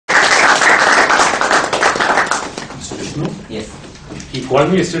Yes. He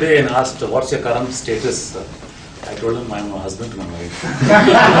called me yesterday and asked, what's your current status? I told him I'm a husband to my wife.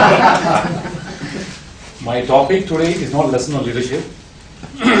 My topic today is not lesson on leadership.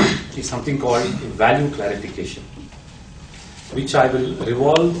 It's something called value clarification, which I will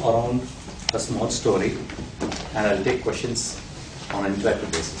revolve around a small story, and I'll take questions on an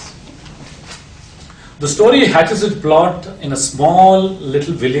interactive basis. The story hatches its plot in a small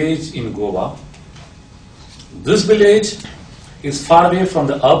little village in Goa. This village is far away from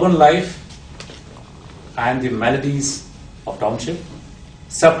the urban life and the melodies of township,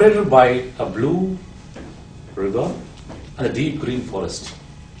 separated by a blue river and a deep green forest.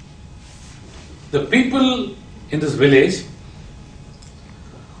 The people in this village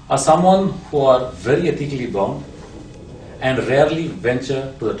are someone who are very ethically bound and rarely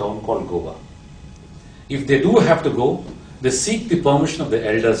venture to the town called Goa. If they do have to go, they seek the permission of the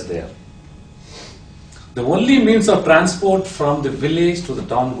elders there. The only means of transport from the village to the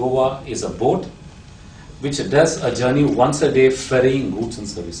town Goa is a boat, which does a journey once a day ferrying goods and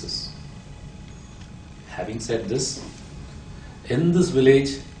services. Having said this, in this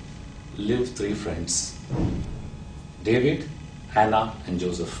village live three friends: David, Hannah, and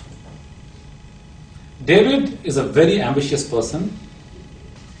Joseph. David is a very ambitious person,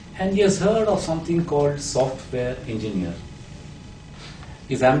 and he has heard of something called software engineer.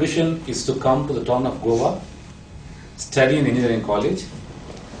 His ambition is to come to the town of Goa, study in engineering college,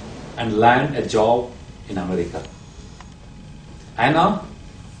 and land a job in America. Anna,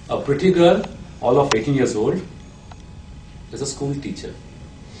 a pretty girl, all of 18 years old, is a school teacher.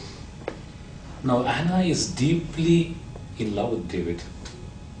 Now, Anna is deeply in love with David,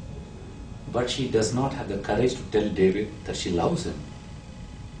 but she does not have the courage to tell David that she loves him.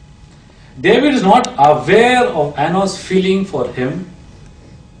 David is not aware of Anna's feeling for him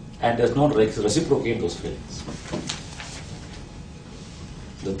and does not reciprocate those feelings.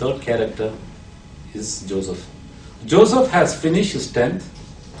 The third character is Joseph. Joseph has finished his 10th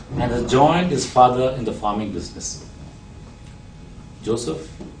and has joined his father in the farming business. Joseph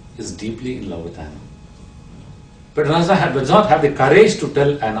is deeply in love with Anna, but does not have the courage to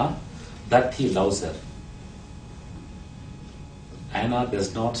tell Anna that he loves her. Anna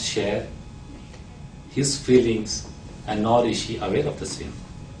does not share his feelings, and nor is she aware of the same.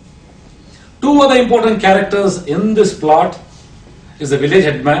 Two other important characters in this plot is the village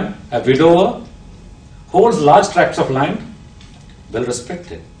headman, a widower, holds large tracts of land, well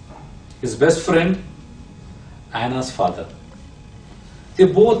respected. His best friend, Anna's father. They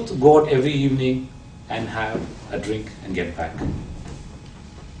both go out every evening and have a drink and get back.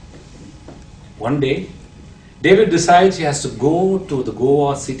 One day, David decides he has to go to the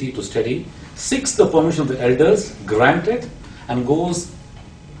Goa city to study, seeks the permission of the elders, granted, and goes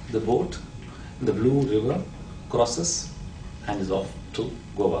the boat in the Blue River, crosses, and is off to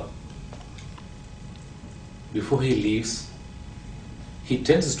Goa. Before he leaves, he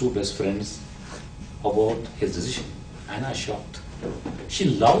tells his two best friends about his decision. Anna is shocked. She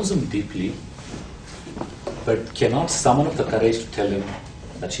loves him deeply, but cannot summon up the courage to tell him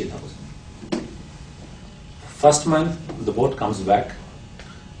that she loves him. First month, the boat comes back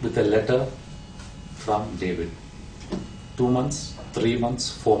with a letter from David. 2 months, 3 months,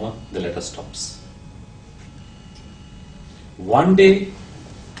 4 months, the letter stops. One day,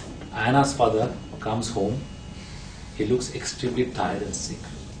 Anna's father comes home. He looks extremely tired and sick.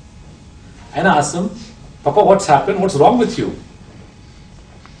 Anna asks him, "Papa, what's happened? What's wrong with you?"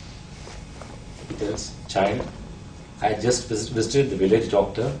 He tells, "Child, I just visited the village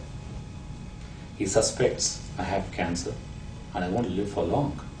doctor. He suspects I have cancer and I won't live for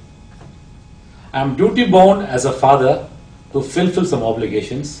long. I am duty bound as a father to fulfill some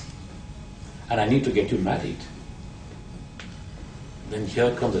obligations, and I need to get you married." Then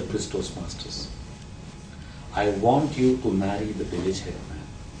here comes the twist, Toastmasters. "I want you to marry the village headman."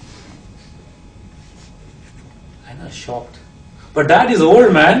 Anna is shocked. "But Dad is an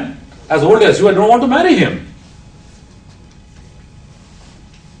old man, as old as you. I don't want to marry him."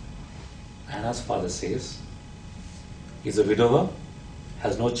 Anna's father says, "He's a widower,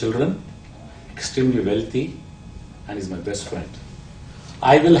 has no children, extremely wealthy, and is my best friend.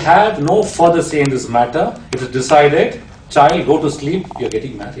 I will have no further say in this matter. It is decided. Child, go to sleep. You are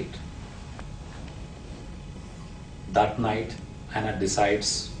getting married." That night, Anna decides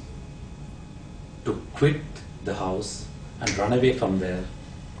to quit the house and run away from there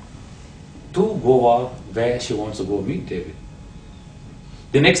to Goa, where she wants to go meet David.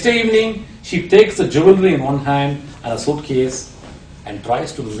 The next day evening, she takes the jewelry in one hand and a suitcase and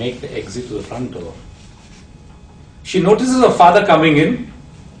tries to make the exit to the front door. She notices her father coming in.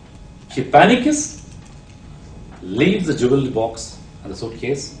 She panics leaves the jewelry box and the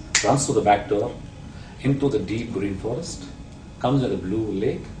suitcase, runs to the back door, into the deep green forest, comes to the blue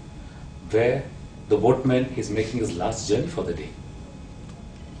lake, where the boatman is making his last journey for the day.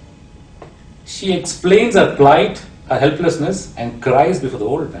 She explains her plight, her helplessness, and cries before the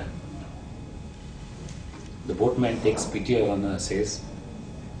old man. The boatman takes pity on her and says,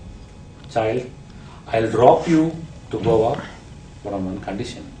 "Child, I'll drop you to Goa, but on one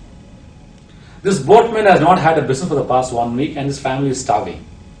condition. This boatman has not had a business for the past 1 week and his family is starving."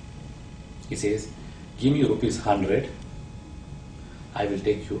 He says, "Give me rupees 100. I will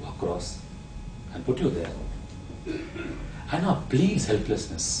take you across and put you there." Anna pleads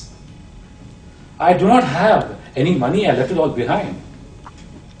helplessness. "I do not have any money. I left it all behind.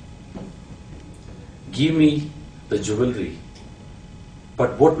 Give me the jewelry."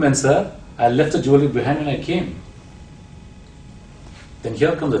 "But boatman, sir, I left the jewelry behind when I came." Then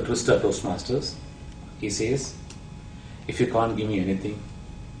here comes the twister Toastmasters. He says, "If you can't give me anything,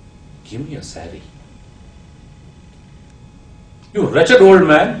 give me a sari." "You wretched old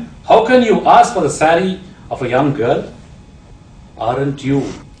man, how can you ask for the sari of a young girl? Aren't you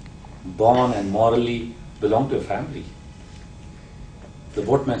born and morally belong to a family?" The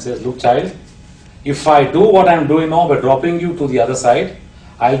boatman says, "Look, child, if I do what I am doing now by dropping you to the other side,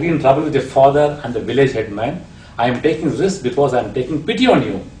 I'll be in trouble with your father and the village headman. I am taking risk because I am taking pity on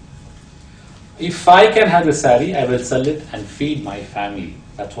you. If I can have the sari, I will sell it and feed my family.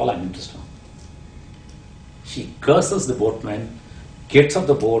 That's all I'm interested in." She curses the boatman, gets off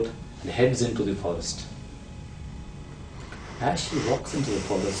the boat, and heads into the forest. As she walks into the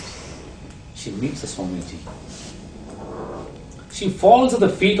forest, she meets the Swamiji. She falls at the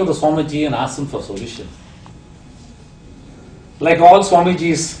feet of the Swamiji and asks him for a solution. Like all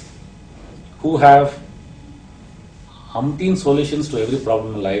Swamijis who have umpteen solutions to every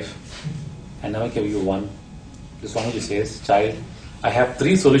problem in life, I never give you one. The Swamiji says, "Child, I have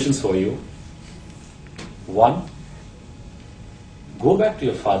 3 solutions for you. 1, go back to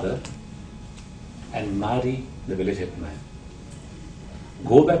your father and marry the village headman.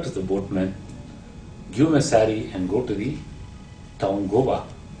 Go back to the boatman, give him a sari and go to the town Goa.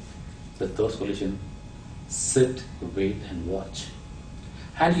 The 3rd solution, sit, wait and watch."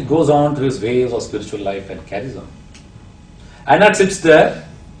 And he goes on to his ways of spiritual life and carries on. Anna sits there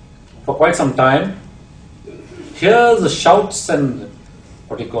for quite some time, hears the shouts and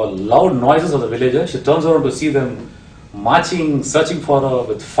loud noises of the villagers. She turns around to see them marching, searching for her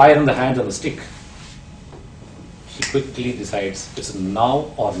with fire in the hands and a stick. She quickly decides it's now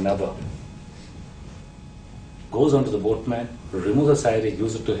or never. Goes on to the boatman, removes the sari,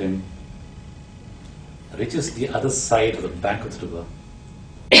 gives it to him, reaches the other side of the bank of the river,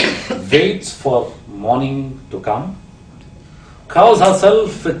 waits for morning to come, covers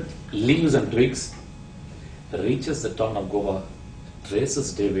herself with leaves and twigs, reaches the town of Goa,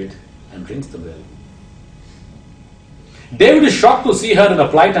 traces David and rings the bell. David is shocked to see her in a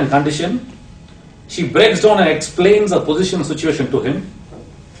plight and condition. She breaks down and explains her position and situation to him.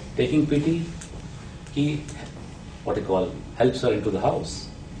 Taking pity, he helps her into the house.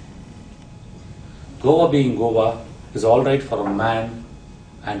 Goa being Goa is all right for a man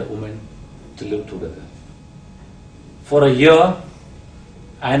and a woman to live together. For a year,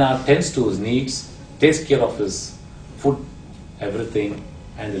 Anna tends to his needs, takes care of his food, everything,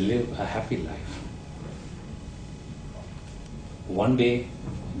 and they live a happy life. One day,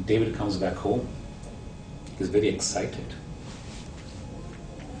 David comes back home. He's very excited.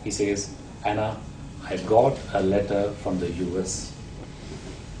 He says, "Anna, I got a letter from the US.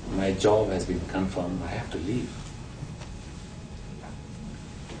 My job has been confirmed. I have to leave."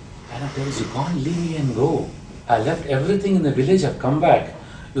 Anna tells, "You can't leave me and go. I left everything in the village. I've come back.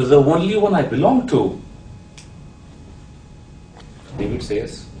 You're the only one I belong to." David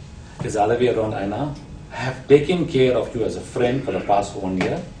says, "It's the other way around, Anna. I have taken care of you as a friend for the past 1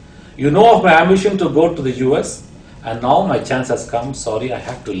 year. You know of my ambition to go to the US, and now my chance has come. Sorry, I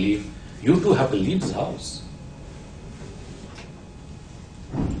have to leave. You too have to leave this house."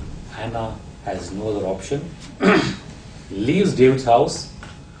 Anna has no other option. Leaves David's house,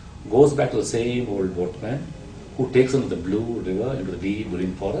 goes back to the same old boatman who takes her to the blue river into the deep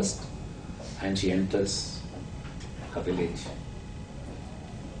green forest, and she enters her village.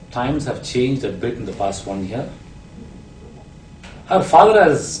 Times have changed a bit in the past 1 year. Her father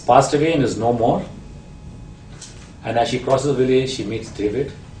has passed away and is no more. And as she crosses the village, she meets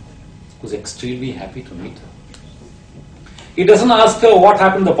David, who's extremely happy to meet her. He doesn't ask her what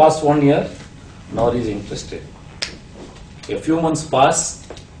happened the past 1 year, nor is he interested. A few months pass.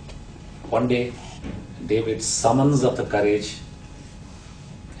 One day, David summons up the courage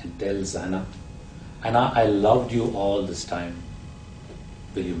and tells Anna, Anna, I loved you all this time.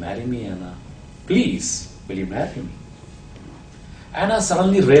 Will you marry me, Anna? Please, will you marry me? Anna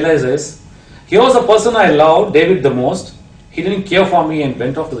suddenly realizes, here was a person I loved, David, the most. He didn't care for me and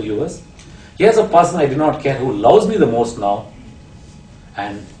went off to the US. Here's a person I did not care who loves me the most now,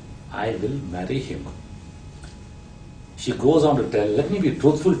 and I will marry him. She goes on to tell, let me be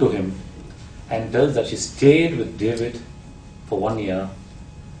truthful to him, and tells that she stayed with David for 1 year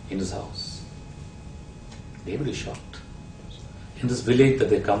in his house. David is shocked. In this village that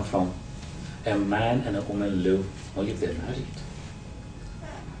they come from, a man and a woman live only if they are married.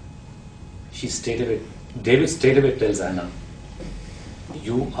 David straight away tells Anna,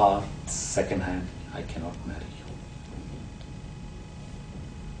 you are second hand, I cannot marry you.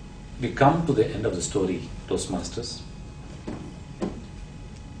 We come to the end of the story, Toastmasters.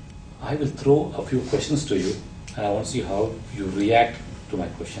 I will throw a few questions to you, and I want to see how you react to my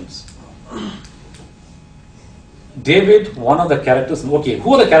questions. David, one of the characters, okay,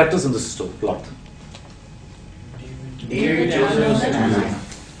 who are the characters in this story, plot? David, Joseph, and Anna.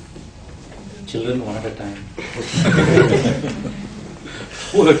 Children, one at a time.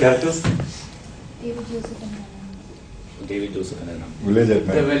 Who are the characters? David, Joseph, and Anna. David, Joseph, and Anna.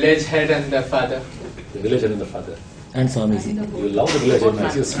 The village head and the father. The village and the father. And Swamiji. You love the village and I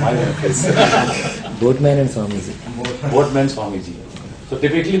see a smile on your face. Boatman and Swamiji. Boatman, Swamiji. So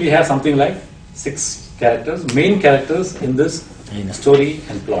typically we have something like 6 characters, main characters in this story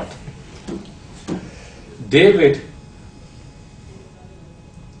and plot. David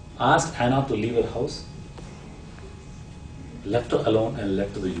asked Anna to leave her house, left her alone and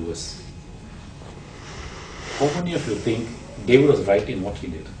left to the US. How many of you think David was right in what he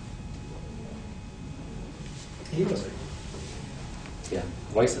did? He was right. Yeah.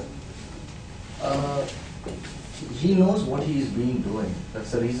 Why, sir? He knows what he is doing.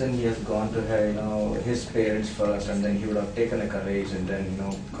 That's the reason he has gone to her, his parents first, and then he would have taken a courage and then,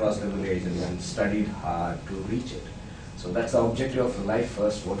 crossed the village and then studied hard to reach it. So that's the objective of life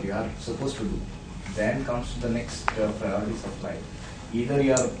first, what you are supposed to do. Then comes to the next priorities of life. Either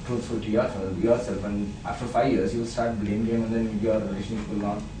you are truthful to yourself, and after 5 years you will start blaming him, and then your relationship will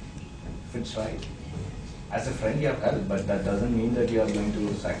not fit right. As a friend you have helped, but that doesn't mean that you are going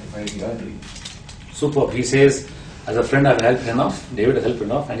to sacrifice your dream. Superb. He says, as a friend I've helped enough, David has helped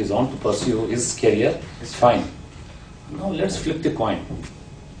enough, and he's on to pursue his career. It's fine. Now let's flip the coin.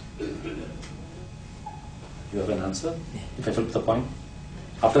 You have an answer? If I flip the coin?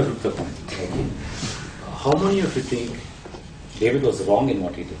 After I flip the coin. Okay. How many of you think David was wrong in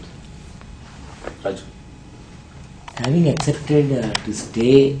what he did? Raju? Having accepted to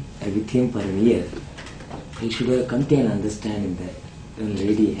stay with him for a year, he should have come to an understanding that the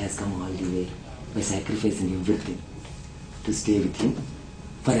lady has come all the way by sacrificing everything to stay with him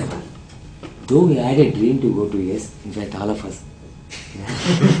forever. Though we had a dream to go to US, in fact all of us,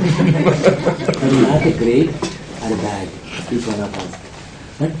 but not a great or a bad, each one of us.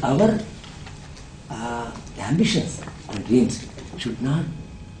 But our ambitions and dreams should not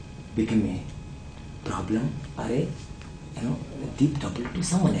become a problem or a deep trouble to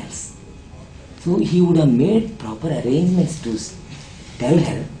someone else. So he would have made proper arrangements to tell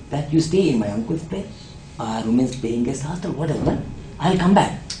her that you stay in my uncle's place or women's paying guest house or whatever. I'll come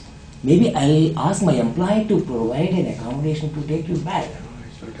back. Maybe I'll ask my employee to provide an accommodation to take you back.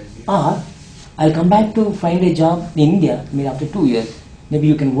 Or I'll come back to find a job in India, maybe after 2 years. Maybe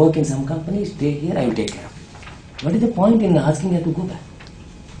you can work in some company, stay here, I will take care of you. What is the point in asking her to go back?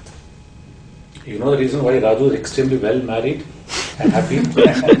 You know the reason why Raju is extremely well married and happy?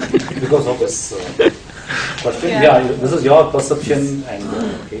 Because of this question. Yeah, this is your perception. And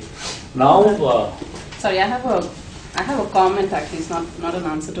okay. Now, sorry, I have a comment actually. It's not an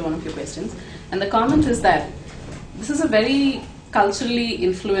answer to one of your questions. And the comment is that this is a very culturally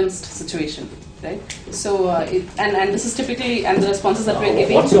influenced situation, right? So, and this is typically, and the responses that we're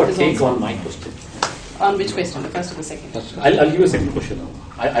giving. What's your is take also on my question? On which question? The first or the second? I'll give you a second question now.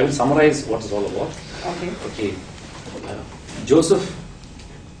 I will summarize what it's all about. Okay. Okay. Joseph,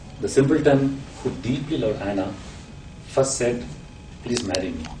 the simpleton who deeply loved Anna, first said, please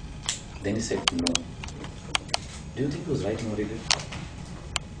marry me. Then he said no. Do you think he was right in what he did?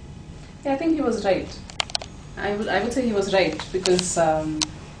 Yeah, I think he was right. I would say he was right because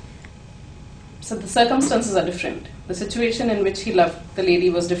so the circumstances are different. The situation in which he loved the lady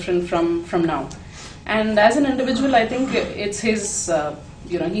was different from now. And as an individual, I think it's his,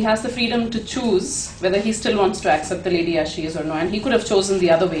 he has the freedom to choose whether he still wants to accept the lady as she is or no. And he could have chosen the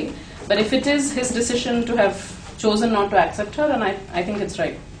other way. But if it is his decision to have chosen not to accept her, then I think it's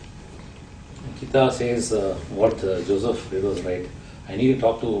right. Kita says what Joseph did was right. I need to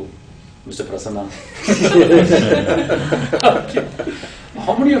talk to Mr. Prasanna. Okay.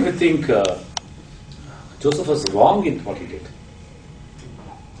 How many of you think Joseph was wrong in what he did?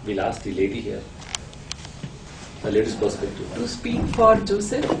 We'll ask the lady here. The lady's perspective. To speak for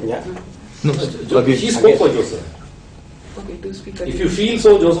Joseph? Yeah. She spoke for Joseph. Okay, to speak If you feel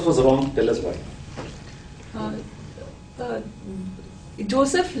so Joseph was wrong, tell us why.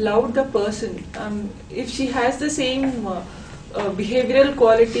 Joseph loved the person. If she has the same behavioral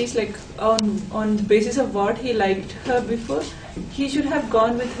qualities, like on the basis of what he liked her before, he should have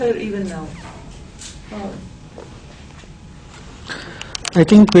gone with her even now. I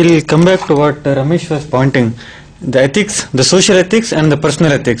think we'll come back to what Ramesh was pointing. The ethics, the social ethics and the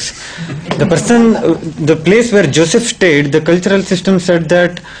personal ethics. The place where Joseph stayed, the cultural system said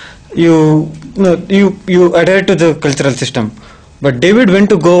that you adhere to the cultural system. But David went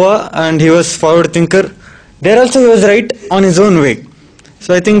to Goa and he was forward thinker. There also he was right on his own way.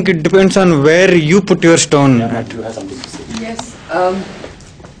 So I think it depends on where you put your stone. Yeah, you have something to say. Yes.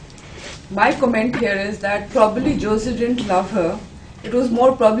 My comment here is that probably Joseph didn't love her. It was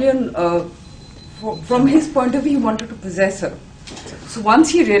more probably from his point of view, he wanted to possess her. So once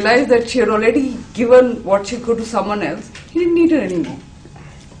he realized that she had already given what she could to someone else, he didn't need her anymore.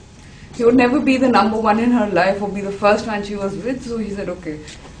 He would never be the number one in her life or be the first one she was with. So he said, okay,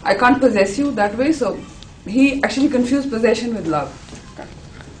 I can't possess you that way. So he actually confused possession with love.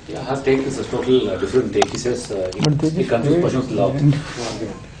 Yeah, her take is a total different take. He says he confused possession with love.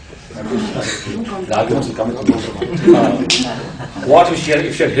 The arguments will come into what if she had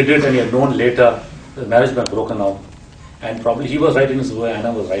hidden it and he had known later, the marriage had been broken out, and probably he was right in his way,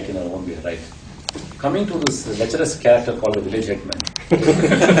 Anna was right in her own way, right? Coming to this lecherous character called the village headman.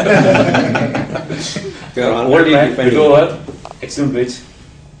 Old man, widower, excellent rich,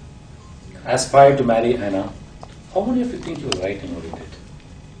 aspired to marry Anna. How many of you think he was right in what he did?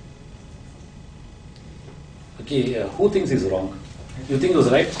 Okay, who thinks he's wrong? You think he was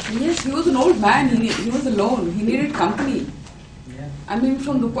right? Yes, he was an old man. He was alone. He needed company. I mean,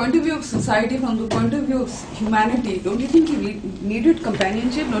 from the point of view of society, from the point of view of humanity, don't you think he needed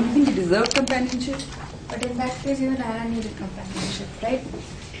companionship? Don't you think he deserved companionship? But in that case, even Anna needed companionship, right?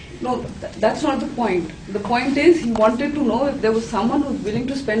 No, that's not the point. The point is he wanted to know if there was someone who was willing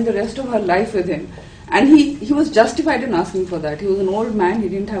to spend the rest of her life with him. And he was justified in asking for that. He was an old man. He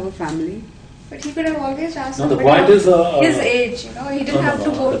didn't have a family. But he could have always asked No, the somebody point of is his age, you know, he didn't have to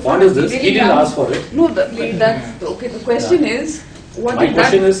go. The point is this: he didn't ask for it. No, that's okay. The question is, what My did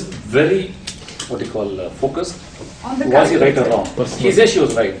question that is very, what do you call, focused. on the Was he right or character? wrong? He says she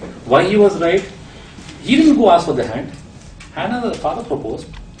was right. Why he was right? He didn't go ask for the hand. Hannah, the father proposed,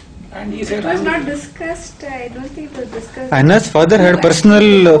 and he said, It was not discussed. I don't think it was discussed. Anna's father had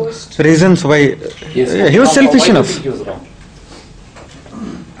personal reasons why. Yes, He was selfish why do you enough. think he was wrong?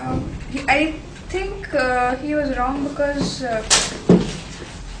 I think he was wrong because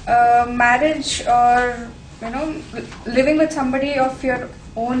marriage or living with somebody of your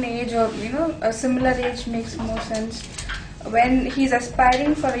own age or a similar age makes more sense. When he's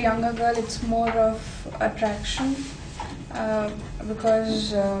aspiring for a younger girl, it's more of attraction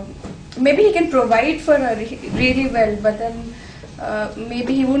because maybe he can provide for her really well, but then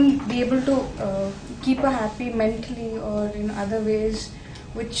maybe he wouldn't be able to keep her happy mentally or in other ways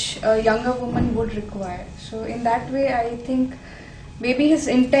which a younger woman would require. So in that way, I think maybe his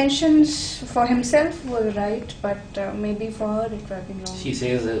intentions for himself were right, but maybe for her it would have been wrong. She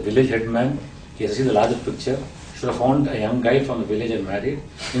says, a village headman, he has seen the larger picture, should have found a young guy from the village and married.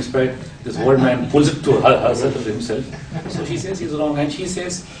 Instead, this old man pulls it to herself or himself. So she says he's wrong, and she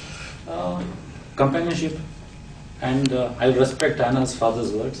says companionship, and I'll respect Anna's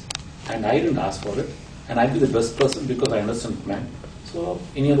father's words, and I didn't ask for it, and I'll be the best person because I understand man. So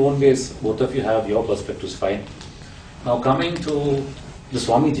in your own ways, both of you have your perspectives, fine. Now coming to the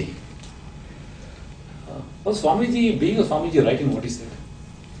Swamiji. Was Swamiji, being a Swamiji, right in what he said?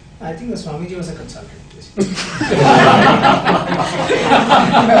 I think the Swamiji was a consultant. I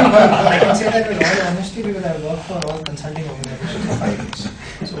can say that with all honesty because I worked for all consulting organizations for 5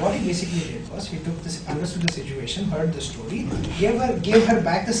 years. So what he basically did was he took this, understood the situation, heard the story, gave her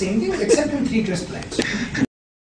back the same thing except in 3 crisp lines.